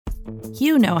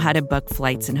You know how to book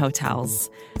flights and hotels.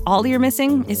 All you're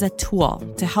missing is a tool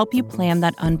to help you plan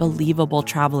that unbelievable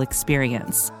travel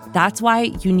experience. That's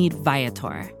why you need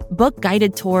Viator. Book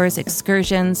guided tours,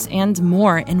 excursions, and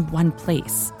more in one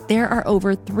place. There are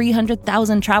over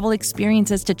 300,000 travel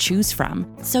experiences to choose from,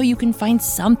 so you can find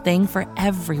something for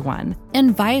everyone.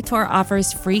 And Viator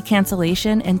offers free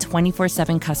cancellation and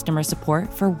 24/7 customer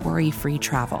support for worry-free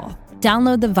travel.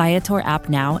 Download the Viator app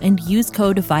now and use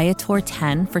code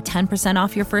Viator10 for 10%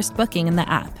 off your first booking in the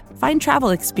app. Find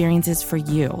travel experiences for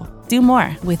you. Do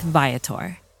more with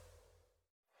Viator.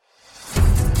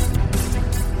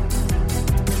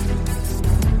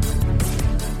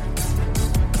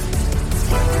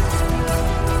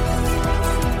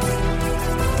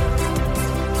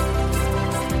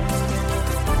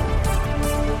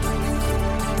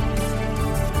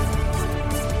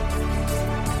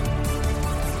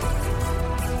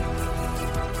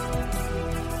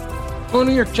 Hello,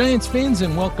 New York Giants fans,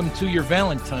 and welcome to your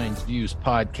Valentine's Views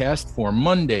podcast for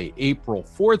Monday, April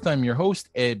 4th. I'm your host,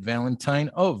 Ed Valentine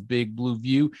of Big Blue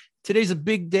View. Today's a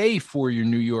big day for your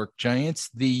New York Giants.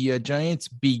 The Giants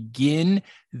begin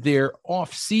their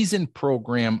off-season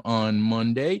program on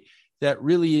Monday. That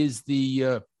really is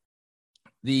the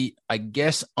I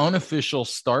guess, unofficial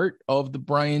start of the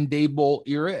Brian Daboll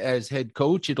era as head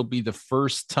coach. It'll be the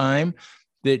first time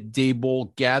that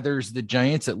Daboll gathers the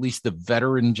Giants, at least the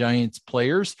veteran Giants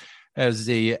players, as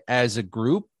a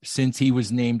group since he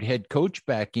was named head coach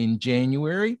back in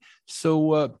January.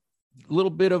 So a little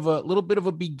bit of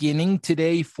a beginning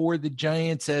today for the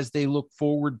Giants as they look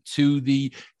forward to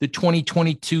the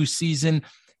 2022 season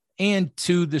and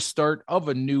to the start of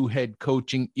a new head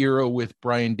coaching era with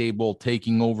Brian Daboll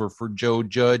taking over for Joe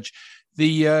Judge.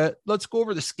 Let's go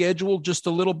over the schedule just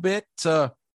a little bit.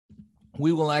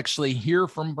 We will actually hear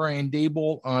from Brian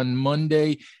Daboll on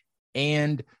Monday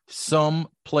and some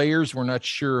players. We're not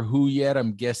sure who yet.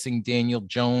 I'm guessing Daniel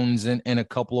Jones and a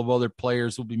couple of other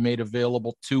players will be made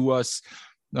available to us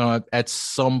at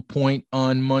some point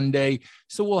on Monday.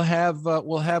 So we'll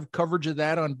have coverage of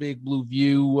that on Big Blue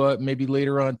View maybe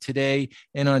later on today,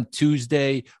 and on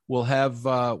Tuesday we'll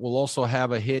also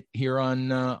have a hit here on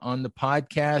the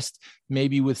podcast,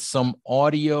 maybe with some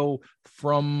audio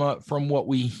from what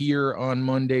we hear on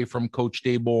Monday from Coach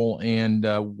Daboll and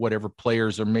whatever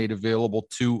players are made available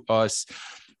to us.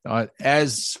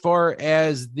 As far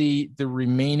as the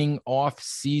remaining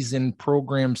off-season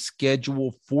program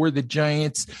schedule for the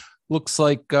Giants, looks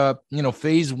like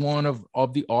phase one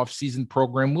of the off-season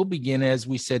program will begin, as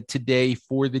we said, today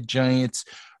for the Giants.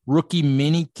 Rookie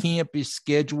mini camp is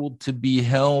scheduled to be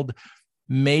held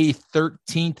May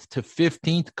 13th to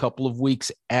 15th, a couple of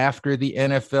weeks after the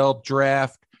NFL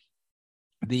draft.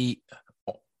 The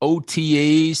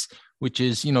OTAs, which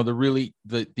is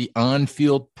the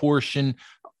on-field portion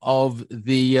of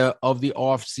the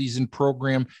off-season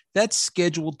program, that's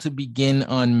scheduled to begin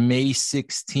on May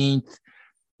 16th,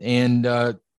 and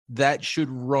that should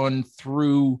run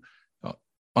through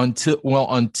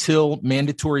until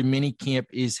mandatory minicamp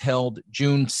is held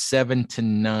June 7 to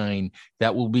 9.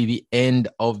 That will be the end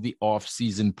of the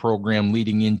off-season program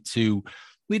leading into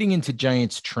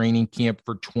Giants training camp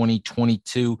for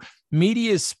 2022.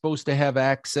 Media is supposed to have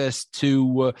access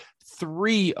to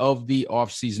 3 of the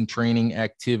off-season training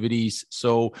activities,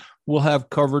 so we'll have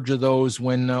coverage of those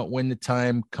when the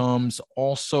time comes.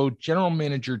 Also, General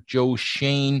Manager Joe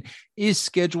Schoen is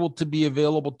scheduled to be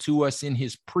available to us in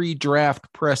his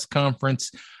pre-draft press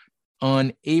conference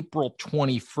on April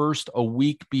 21st, a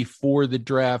week before the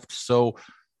draft. So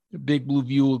Big Blue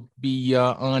View will be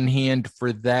on hand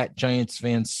for that, Giants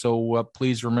fans. So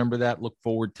please remember that. Look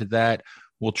forward to that.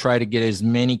 We'll try to get as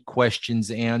many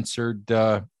questions answered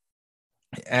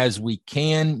as we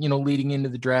can, leading into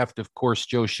the draft. Of course,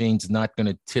 Joe Schoen's not going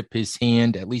to tip his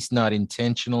hand, at least not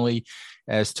intentionally,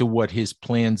 as to what his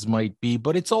plans might be.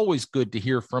 But it's always good to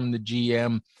hear from the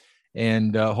GM,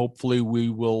 and hopefully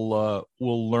we'll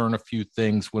learn a few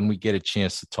things when we get a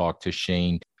chance to talk to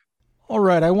Schoen. All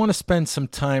right, I want to spend some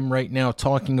time right now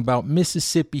talking about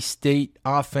Mississippi State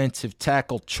offensive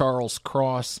tackle Charles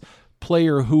Cross,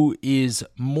 player who is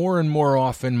more and more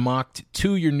often mocked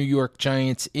to your New York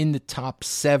Giants in the top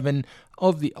 7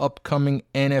 of the upcoming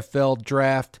NFL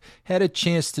draft. Had a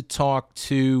chance to talk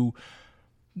to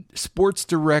sports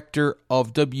director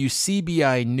of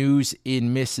WCBI News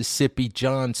in Mississippi,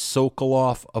 John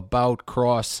Sokoloff, about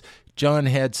Cross. John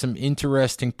had some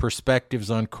interesting perspectives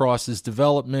on Cross's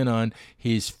development, on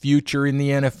his future in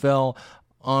the NFL,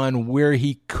 on where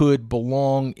he could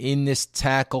belong in this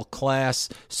tackle class.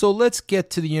 So let's get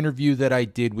to the interview that I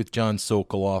did with John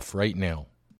Sokoloff right now.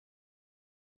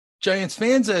 Giants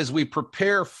fans, as we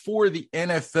prepare for the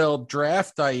NFL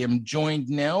draft, I am joined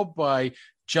now by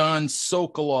John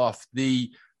Sokoloff,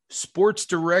 the sports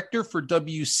director for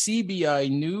WCBI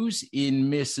News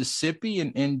in Mississippi.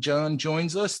 And John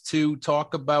joins us to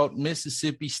talk about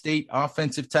Mississippi State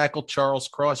offensive tackle Charles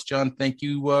Cross. John, thank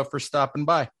you for stopping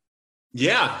by.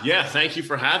 Yeah. Thank you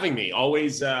for having me.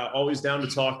 Always down to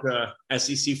talk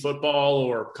SEC football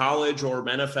or college or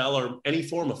NFL or any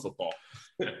form of football.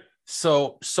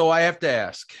 So I have to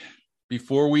ask,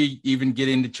 before we even get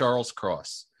into Charles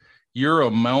Cross, you're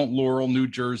a Mount Laurel, New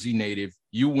Jersey native.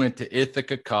 You went to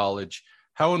Ithaca College.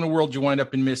 How in the world did you wind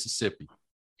up in Mississippi?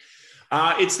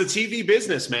 It's the TV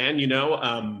business, man.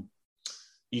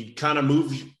 You kind of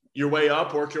move your way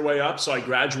up, work your way up. So I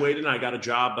graduated and I got a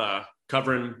job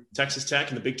covering Texas Tech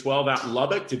in the Big 12 out in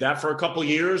Lubbock. Did that for a couple of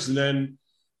years and then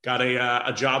got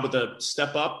a job with a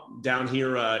step up down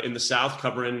here in the South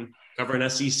covering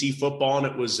SEC football, and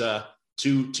it was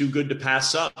too good to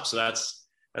pass up. So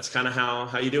that's kind of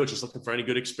how you do it. Just looking for any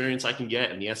good experience I can get,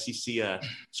 and the SEC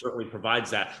certainly provides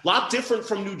that. A lot different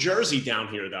from New Jersey down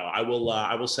here, though. I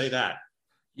will say that.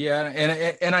 Yeah,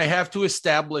 and I have to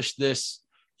establish this.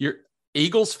 You're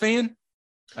Eagles fan?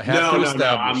 I have to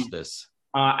establish this.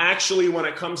 Actually, when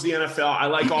it comes to the NFL, I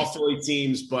like all Philly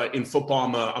teams, but in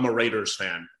football, I'm a Raiders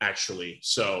fan, actually.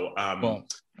 So.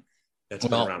 That's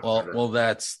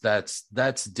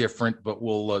different, but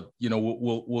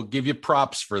we'll give you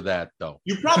props for that, though.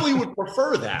 You probably would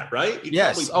prefer that, right?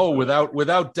 Yes.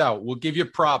 Without doubt, we'll give you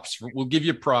props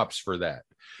for that.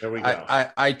 There we go.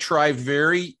 I try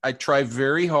very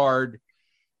hard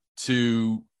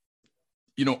to,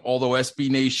 although SB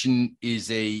Nation is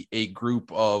a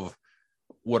group of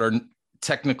what are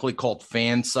technically called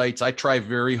fan sites, I try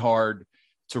very hard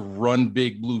to run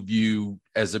Big Blue View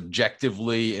as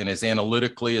objectively and as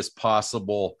analytically as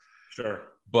possible. Sure.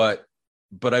 But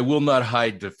I will not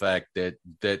hide the fact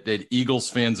that Eagles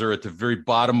fans are at the very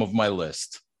bottom of my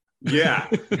list. Yeah,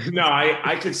 no,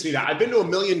 I could see that. I've been to a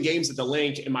million games at the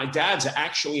Link, and my dad's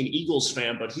actually an Eagles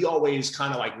fan, but he always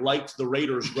kind of liked the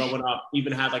Raiders growing up,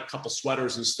 even had a couple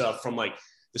sweaters and stuff from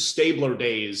the Stabler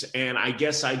days. And I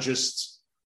guess I just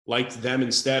liked them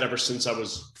instead ever since I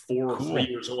was 4 or 3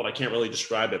 years old. I can't really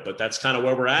describe it, but that's kind of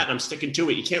where we're at. And I'm sticking to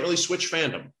it. You can't really switch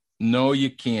fandom. No, you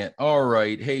can't. All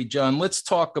right. Hey, John, let's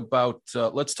talk about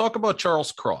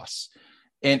Charles Cross.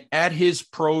 And at his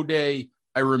pro day,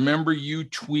 I remember you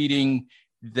tweeting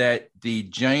that the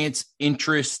Giants'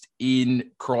 interest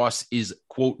in Cross is,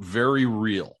 quote, very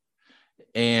real.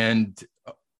 And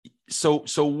so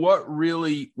what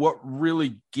really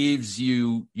gives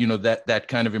you, that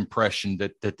kind of impression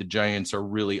that the Giants are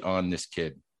really on this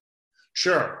kid?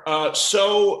 Sure.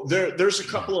 So there's a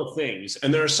couple of things,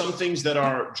 and there are some things that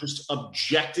are just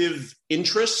objective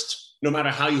interest, no matter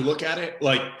how you look at it.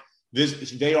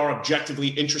 They are objectively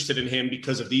interested in him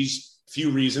because of these few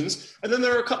reasons. And then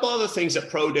there are a couple other things at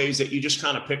pro days that you just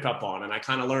kind of pick up on. And I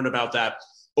kind of learned about that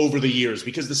over the years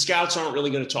because the scouts aren't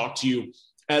really going to talk to you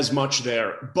as much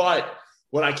there. But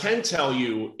what I can tell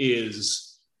you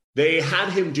is they had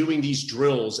him doing these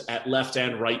drills at left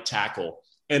and right tackle.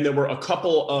 And there were a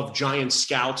couple of Giants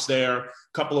scouts there, a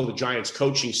couple of the Giants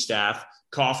coaching staff.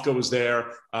 Kafka was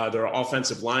there, their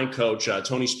offensive line coach,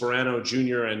 Tony Sperano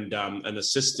Jr., and an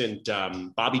assistant,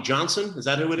 Bobby Johnson. Is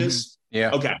that who it is?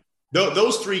 Yeah. Okay.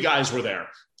 Those three guys were there.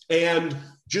 And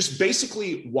just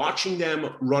basically watching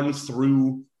them run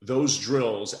through those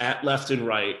drills at left and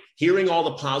right, hearing all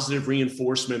the positive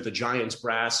reinforcement the Giants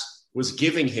brass was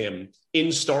giving him in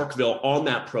Starkville on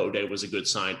that pro day was a good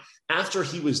sign. After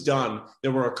he was done,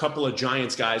 there were a couple of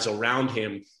Giants guys around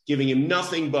him giving him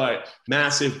nothing but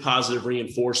massive positive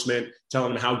reinforcement,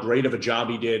 telling him how great of a job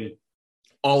he did,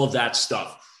 all of that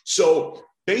stuff. So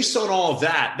based on all of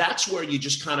that, that's where you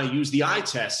just kind of use the eye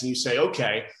test and you say,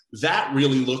 okay, that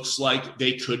really looks like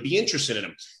they could be interested in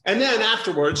him. And then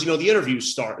afterwards, the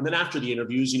interviews start. And then after the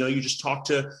interviews, you just talk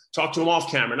to him off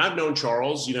camera. And I've known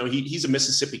Charles, he's a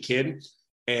Mississippi kid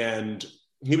and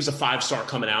he was a 5-star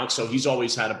coming out. So he's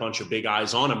always had a bunch of big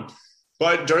eyes on him.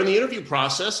 But during the interview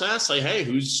process, I asked, hey,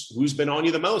 who's been on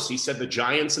you the most? He said the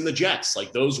Giants and the Jets.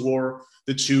 Those were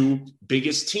the two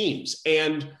biggest teams.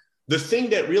 And the thing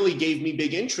that really gave me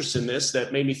big interest in this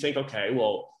that made me think, okay,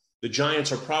 well, the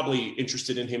Giants are probably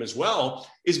interested in him as well,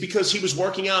 is because he was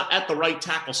working out at the right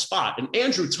tackle spot. And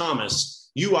Andrew Thomas,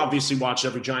 you obviously watched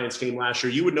every Giants game last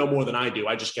year. You would know more than I do.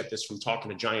 I just get this from talking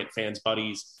to Giant fans,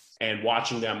 buddies, and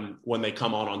watching them when they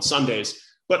come on Sundays.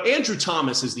 But Andrew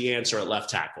Thomas is the answer at left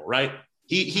tackle, right?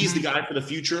 He's the guy for the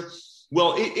future.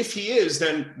 Well, if he is,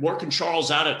 then working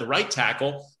Charles out at the right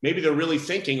tackle, maybe they're really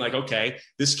thinking okay,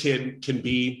 this kid can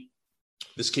be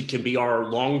This kid can be our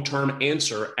long-term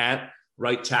answer at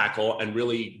right tackle and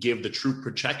really give the true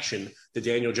protection to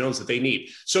Daniel Jones that they need.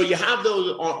 So you have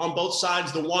those on both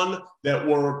sides, the one that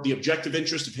were the objective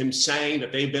interest of him saying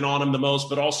that they've been on him the most,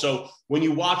 but also when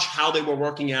you watch how they were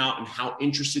working out and how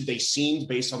interested they seemed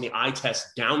based on the eye test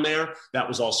down there, that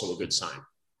was also a good sign.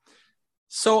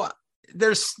 So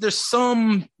there's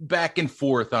some back and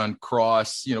forth on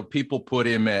Cross. You know, some people put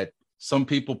him at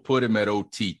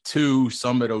OT2,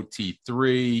 some at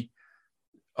OT3.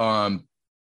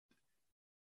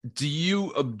 Do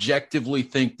you objectively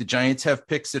think the Giants have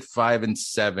picks at 5 and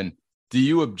 7? Do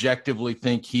you objectively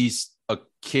think he's a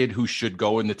kid who should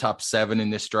go in the top 7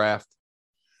 in this draft?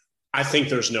 I think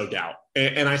there's no doubt.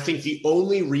 And I think the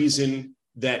only reason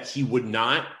that he would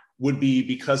not would be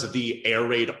because of the air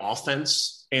raid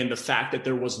offense and the fact that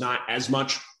there was not as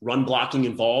much run blocking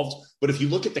involved. But if you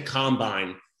look at the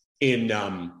combine in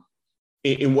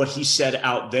what he said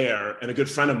out there, and a good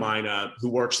friend of mine who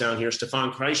works down here,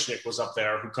 Stefan Kreisnick, was up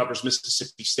there, who covers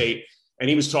Mississippi State. And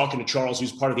he was talking to Charles,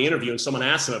 who's part of the interview, and someone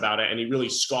asked him about it, and he really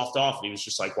scoffed off. And he was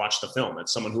just like, watch the film.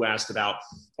 That's someone who asked about,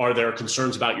 are there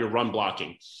concerns about your run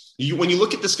blocking? When you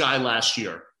look at this guy last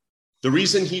year, the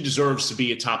reason he deserves to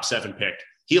be a top 7 pick,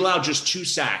 he allowed just 2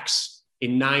 sacks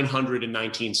in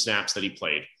 919 snaps that he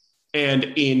played. And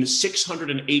in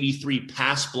 683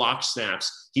 pass block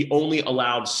snaps, he only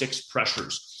allowed 6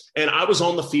 pressures. And I was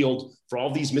on the field for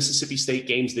all these Mississippi State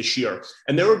games this year.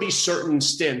 And there would be certain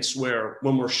stints where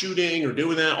when we're shooting or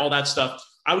doing that, all that stuff,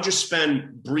 I would just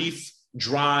spend brief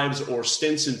drives or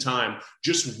stints in time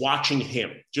just watching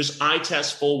him, just eye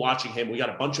test full watching him. We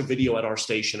got a bunch of video at our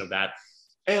station of that.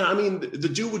 And I mean, the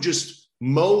dude would just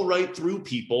mow right through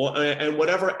people, and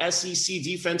whatever SEC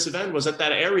defensive end was at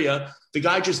that area, the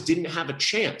guy just didn't have a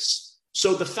chance.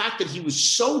 So the fact that he was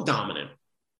so dominant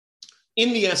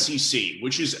in the SEC,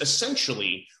 which is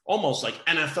essentially almost like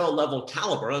NFL level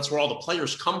caliber, that's where all the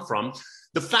players come from,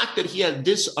 the fact that he had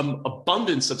this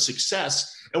abundance of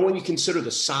success, and when you consider the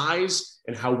size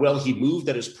and how well he moved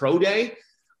at his pro day,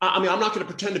 I mean, I'm not going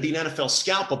to pretend to be an NFL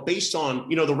scout, but based on,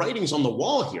 the writings on the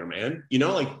wall here, man,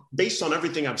 like based on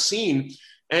everything I've seen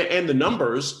and the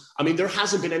numbers, I mean, there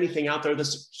hasn't been anything out there that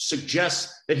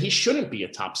suggests that he shouldn't be a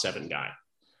top 7 guy.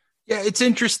 Yeah, it's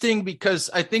interesting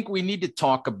because I think we need to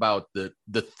talk about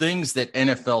the things that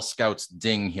NFL scouts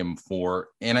ding him for.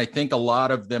 And I think a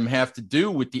lot of them have to do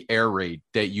with the air raid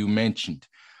that you mentioned.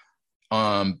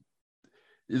 The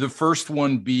first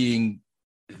one being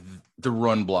the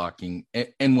run blocking.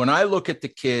 And when I look at the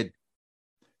kid,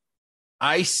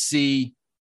 I see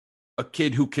a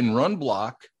kid who can run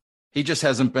block. He just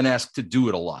hasn't been asked to do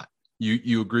it a lot.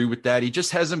 You agree with that? He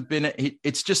just hasn't been,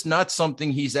 it's just not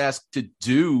something he's asked to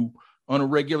do on a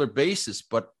regular basis.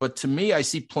 But to me, I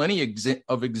see plenty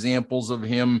of examples of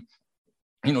him,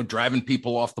 driving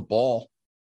people off the ball.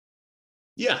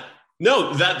 Yeah.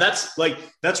 No, that's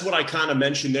what I kind of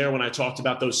mentioned there when I talked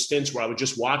about those stints where I would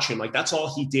just watch him. Like, that's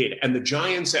all he did. And the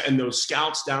Giants and those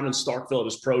scouts down in Starkville at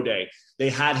his pro day, they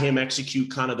had him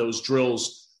execute kind of those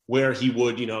drills where he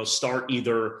would, start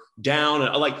either down,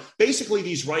 like basically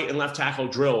these right and left tackle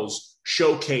drills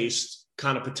showcased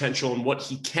kind of potential and what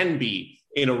he can be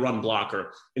in a run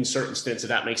blocker in certain stints, if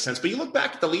that makes sense. But you look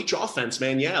back at the Leach offense,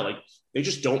 man, yeah, like they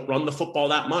just don't run the football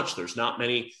that much. There's not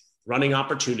many running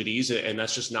opportunities, and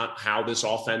that's just not how this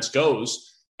offense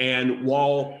goes. And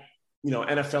while,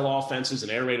 NFL offenses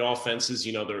and air raid offenses,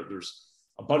 there's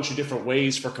a bunch of different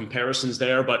ways for comparisons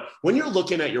there. But when you're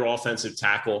looking at your offensive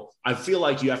tackle, I feel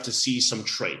like you have to see some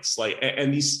traits,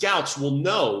 and these scouts will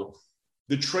know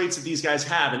the traits that these guys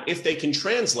have, and if they can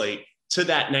translate to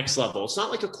that next level. It's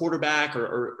not like a quarterback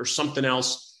or something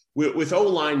else. With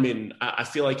O-linemen, I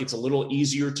feel like it's a little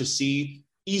easier to see,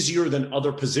 easier than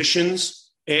other positions.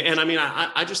 And I mean,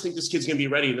 I just think this kid's going to be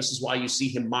ready. And this is why you see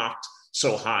him mocked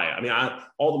so high. I mean,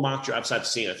 all the mock drafts I've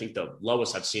seen, I think the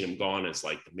lowest I've seen him gone is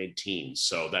like the mid-teens.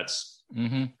 So that's,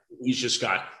 he's just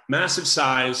got massive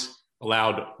size,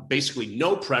 allowed basically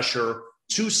no pressure,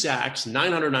 2 sacks,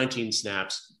 919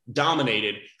 snaps,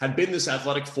 dominated, had been this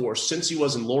athletic force since he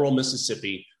was in Laurel,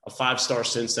 Mississippi, a 5-star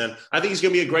since then. I think he's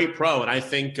going to be a great pro. And I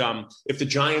think if the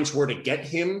Giants were to get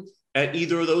him at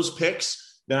either of those picks,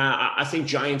 then I think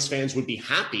Giants fans would be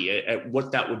happy at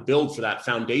what that would build for that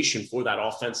foundation for that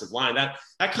offensive line. That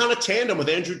kind of tandem with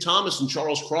Andrew Thomas and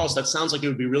Charles Cross, that sounds like it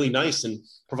would be really nice and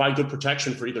provide good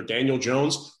protection for either Daniel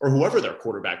Jones or whoever their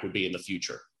quarterback would be in the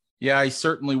future. Yeah, I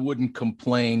certainly wouldn't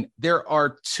complain. There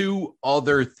are 2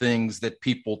 other things that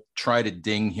people try to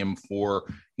ding him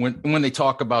for when they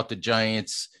talk about the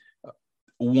Giants.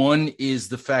 One is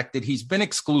the fact that he's been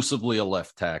exclusively a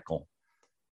left tackle.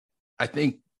 I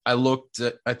think I looked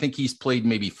at, I think he's played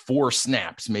maybe 4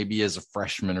 snaps, maybe as a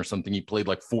freshman or something. He played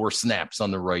like 4 snaps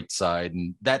on the right side,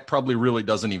 and that probably really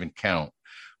doesn't even count.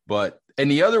 But, and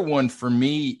the other one for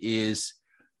me is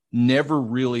never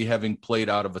really having played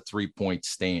out of a 3-point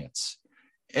stance.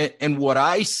 And what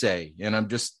I say, and I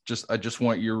just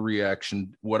want your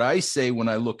reaction. What I say when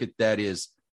I look at that is,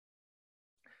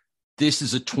 this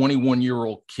is a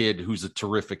 21-year-old kid who's a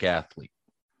terrific athlete.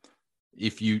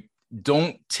 If you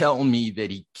don't tell me that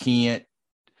he can't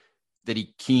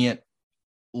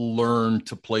learn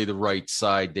to play the right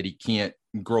side, that he can't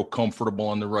grow comfortable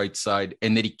on the right side,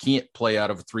 and that he can't play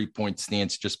out of a 3-point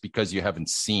stance just because you haven't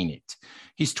seen it.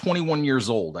 He's 21 years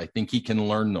old. I think he can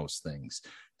learn those things.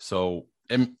 So,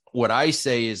 and what I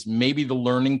say is maybe the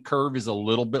learning curve is a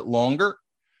little bit longer,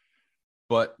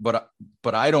 but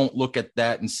I don't look at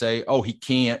that and say, oh, he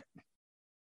can't.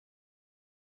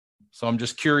 So I'm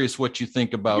just curious what you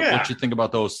think about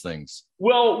those things.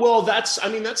 Well, that's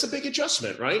a big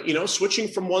adjustment, right? You know, switching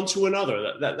from one to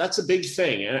another, that's a big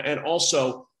thing. And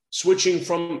also switching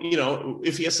from, you know,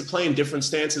 if he has to play in different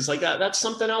stances like that, that's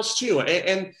something else too.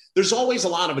 And there's always a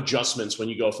lot of adjustments when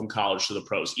you go from college to the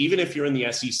pros, even if you're in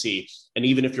the SEC and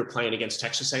even if you're playing against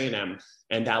Texas A&M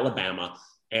and Alabama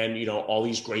and, you know, all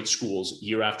these great schools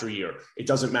year after year. It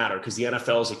doesn't matter because the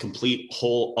NFL is a complete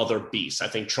whole other beast. I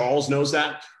think Charles knows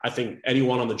that. I think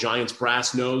anyone on the Giants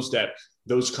brass knows that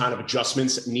those kind of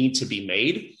adjustments need to be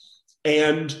made.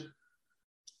 And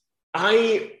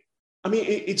I mean,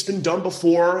 it's been done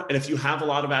before. And if you have a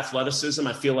lot of athleticism,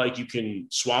 I feel like you can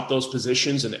swap those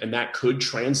positions and that could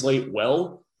translate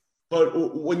well.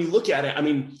 But when you look at it, I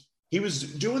mean, he was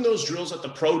doing those drills at the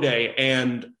pro day,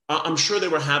 and I'm sure they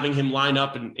were having him line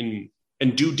up and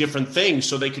do different things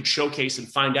so they could showcase and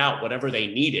find out whatever they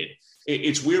needed.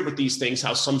 It's weird with these things,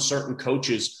 how some certain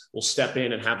coaches will step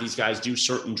in and have these guys do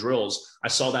certain drills. I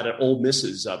saw that at Ole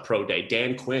Miss's pro day.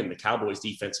 Dan Quinn, the Cowboys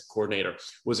defensive coordinator,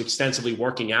 was extensively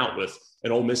working out with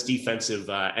an Ole Miss defensive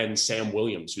end, Sam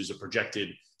Williams, who's a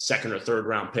projected 2nd or 3rd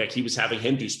round pick. He was having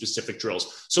him do specific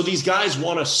drills. So these guys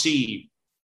want to see,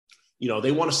 you know,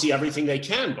 they want to see everything they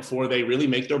can before they really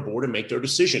make their board and make their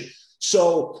decision.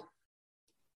 So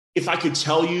if I could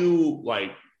tell you,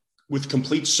 like, with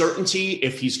complete certainty,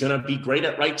 if he's going to be great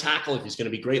at right tackle, if he's going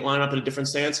to be great line up in a different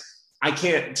stance, I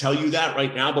can't tell you that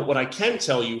right now. But what I can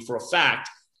tell you for a fact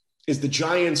is the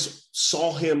Giants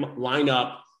saw him line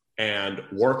up and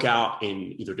work out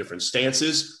in either different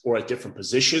stances or at different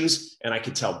positions. And I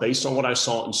could tell based on what I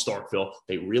saw in Starkville,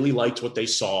 they really liked what they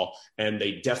saw. And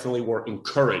they definitely were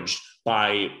encouraged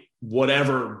by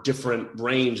whatever different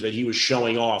range that he was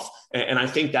showing off. And I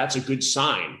think that's a good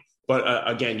sign. But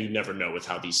again, you never know with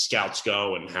how these scouts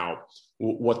go and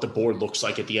what the board looks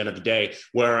like at the end of the day,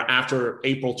 where after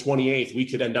April 28th, we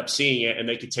could end up seeing it and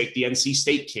they could take the NC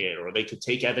State kid, or they could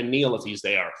take Evan Neal if he's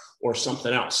there, or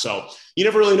something else. So you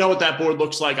never really know what that board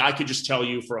looks like. I could just tell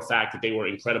you for a fact that they were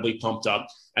incredibly pumped up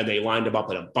and they lined him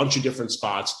up in a bunch of different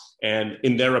spots. And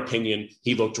in their opinion,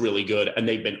 he looked really good. And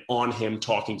they've been on him,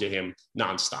 talking to him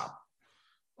nonstop.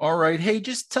 All right. Hey,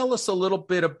 just tell us a little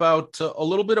bit about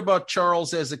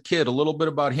Charles as a kid, a little bit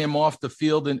about him off the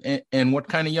field and what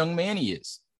kind of young man he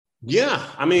is. Yeah.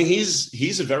 I mean,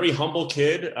 he's a very humble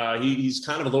kid. He's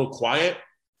kind of a little quiet,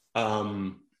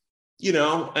 you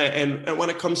know, and when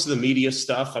it comes to the media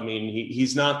stuff, I mean,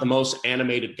 he's not the most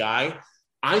animated guy.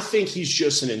 I think he's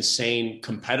just an insane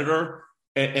competitor.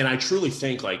 And I truly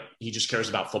think like he just cares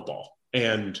about football,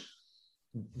 and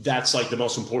that's like the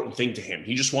most important thing to him.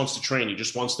 He just wants to train. He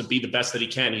just wants to be the best that he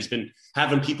can. He's been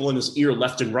having people in his ear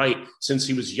left and right since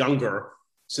he was younger,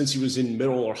 since he was in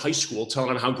middle or high school, telling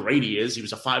him how great he is. He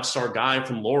was a 5-star guy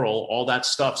from Laurel, all that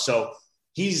stuff. So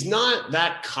he's not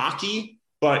that cocky,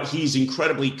 but he's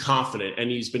incredibly confident,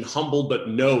 and he's been humbled, but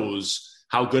knows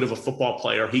how good of a football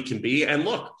player he can be. And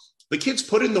look, the kid's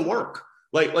put in the work.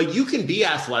 Like you can be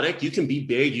athletic, you can be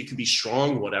big, you can be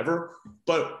strong, whatever.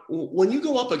 But when you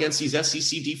go up against these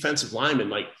SEC defensive linemen,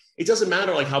 like it doesn't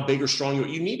matter like how big or strong you are.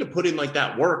 You need to put in like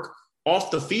that work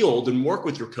off the field and work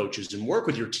with your coaches and work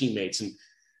with your teammates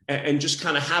and just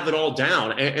kind of have it all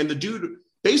down. And the dude,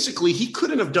 basically, he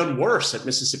couldn't have done worse at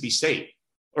Mississippi State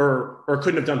or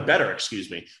couldn't have done better,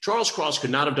 excuse me. Charles Cross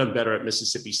could not have done better at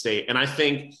Mississippi State. And I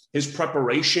think his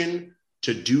preparation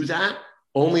to do that,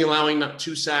 only allowing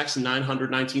 2 sacks and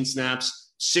 919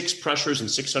 snaps, 6 pressures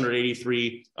and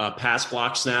 683 pass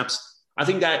block snaps. I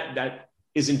think that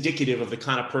is indicative of the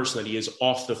kind of person that he is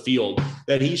off the field,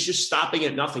 that he's just stopping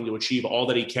at nothing to achieve all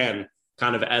that he can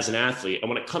kind of as an athlete. And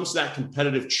when it comes to that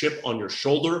competitive chip on your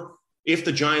shoulder, if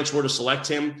the Giants were to select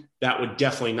him, that would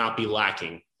definitely not be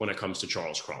lacking when it comes to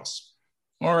Charles Cross.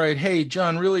 All right. Hey,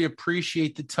 John, really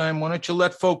appreciate the time. Why don't you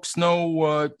let folks know,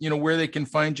 where they can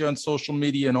find you on social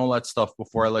media and all that stuff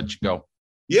before I let you go?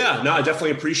 Yeah, no, I definitely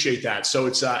appreciate that. So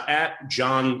it's at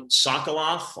John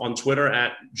Sokoloff on Twitter,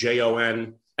 at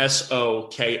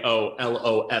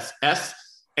JONSOKOLOFF.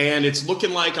 And it's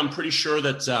looking like I'm pretty sure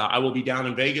that I will be down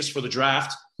in Vegas for the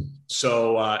draft.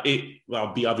 So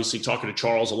I'll be obviously talking to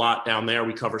Charles a lot down there.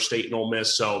 We cover State and Ole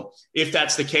Miss. So if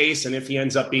that's the case, and if he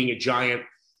ends up being a Giant,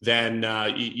 then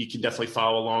you can definitely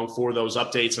follow along for those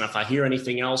updates. And if I hear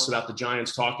anything else about the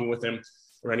Giants talking with him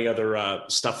or any other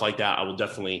stuff like that, I will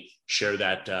definitely share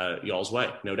that y'all's way,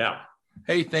 no doubt.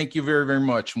 Hey, thank you very, very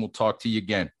much. And we'll talk to you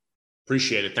again.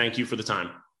 Appreciate it. Thank you for the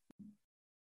time.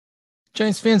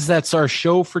 Giants fans, that's our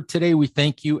show for today. We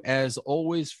thank you, as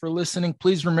always, for listening.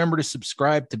 Please remember to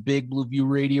subscribe to Big Blue View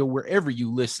Radio wherever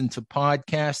you listen to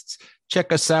podcasts.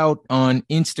 Check us out on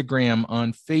Instagram,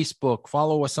 on Facebook.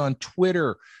 Follow us on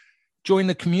Twitter. Join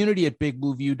the community at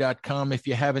bigblueview.com if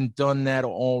you haven't done that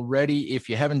already. If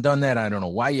you haven't done that, I don't know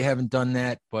why you haven't done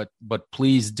that, but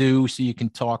please do, so you can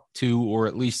talk to, or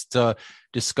at least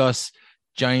discuss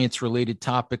Giants-related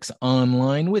topics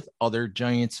online with other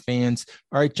Giants fans.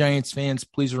 All right, Giants fans,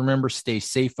 please remember, stay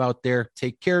safe out there.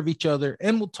 Take care of each other,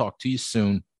 and we'll talk to you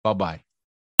soon. Bye-bye.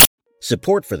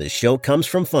 Support for this show comes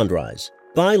from Fundrise.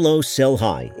 Buy low, sell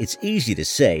high. It's easy to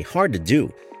say, hard to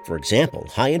do. For example,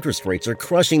 high interest rates are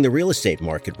crushing the real estate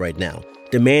market right now.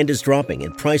 Demand is dropping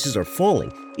and prices are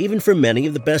falling, even for many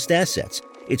of the best assets.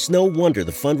 It's no wonder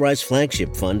the Fundrise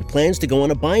Flagship Fund plans to go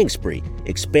on a buying spree,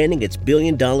 expanding its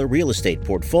billion-dollar real estate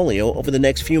portfolio over the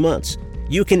next few months.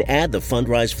 You can add the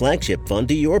Fundrise Flagship Fund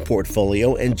to your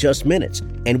portfolio in just minutes,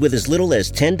 and with as little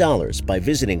as $10 by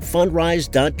visiting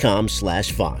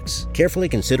fundrise.com/Fox. Carefully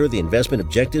consider the investment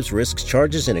objectives, risks,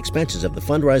 charges, and expenses of the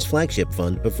Fundrise Flagship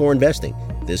Fund before investing.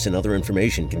 This and other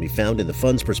information can be found in the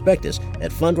fund's prospectus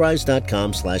at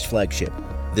fundrise.com/flagship.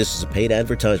 This is a paid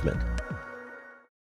advertisement.